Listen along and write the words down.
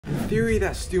theory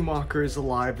that Stu Macher is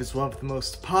alive is one of the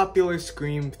most popular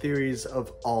Scream theories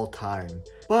of all time.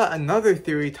 But another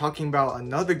theory talking about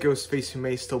another Ghostface who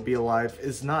may still be alive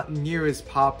is not near as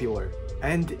popular.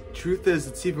 And truth is,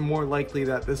 it's even more likely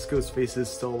that this Ghostface is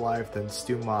still alive than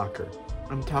Stu Macher.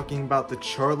 I'm talking about the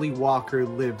Charlie Walker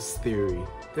lives theory.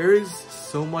 There is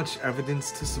so much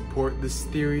evidence to support this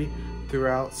theory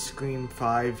throughout Scream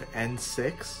 5 and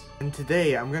 6. And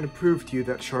today I'm going to prove to you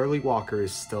that Charlie Walker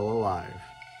is still alive.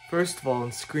 First of all,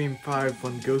 in Scream 5,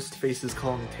 when Ghostface is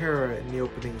calling Tara in the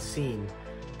opening scene,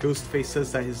 Ghostface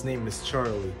says that his name is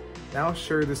Charlie. Now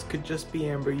sure, this could just be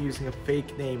Amber using a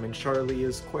fake name, and Charlie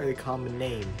is quite a common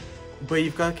name. But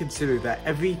you've got to consider that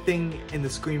everything in the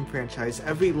Scream franchise,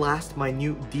 every last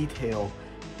minute detail,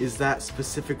 is that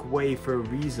specific way for a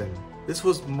reason. This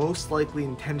was most likely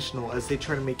intentional, as they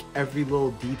try to make every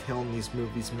little detail in these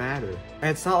movies matter.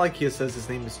 And it's not like he says his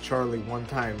name is Charlie one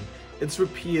time. It's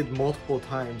repeated multiple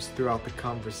times throughout the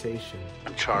conversation.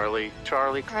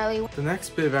 Charlie. The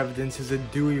next bit of evidence is in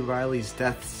Dewey Riley's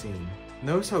death scene.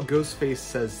 Notice how Ghostface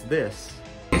says this.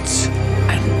 It's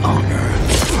an honor.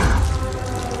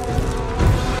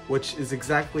 Which is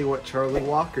exactly what Charlie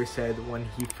Walker said when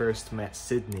he first met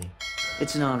Sydney.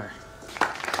 It's an honor.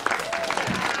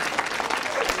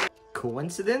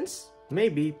 Coincidence?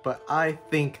 Maybe, but I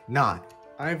think not.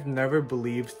 I've never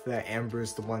believed that Amber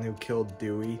is the one who killed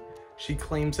Dewey. She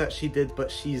claims that she did, but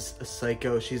she's a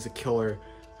psycho, she's a killer,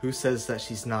 who says that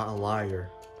she's not a liar.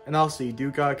 And also, you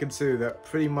do gotta consider that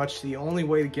pretty much the only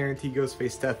way to guarantee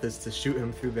Ghostface's death is to shoot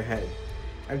him through the head.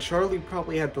 And Charlie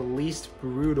probably had the least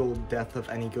brutal death of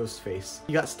any Ghostface.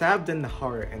 He got stabbed in the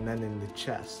heart and then in the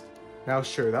chest. Now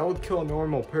sure, that would kill a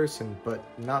normal person, but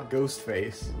not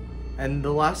Ghostface. And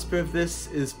the last bit of this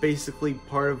is basically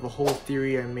part of a whole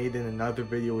theory I made in another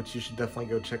video, which you should definitely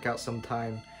go check out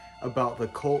sometime, about the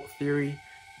cult theory,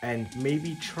 and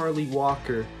maybe Charlie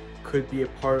Walker could be a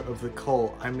part of the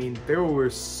cult. I mean, there were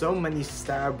so many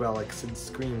stab relics in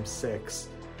Scream 6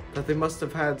 that they must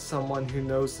have had someone who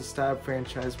knows the stab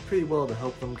franchise pretty well to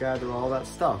help them gather all that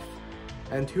stuff.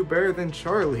 And who better than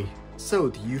Charlie? So,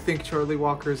 do you think Charlie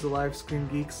Walker is alive, Scream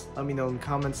Geeks? Let me know in the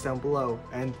comments down below,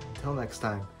 and until next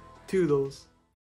time, toodles!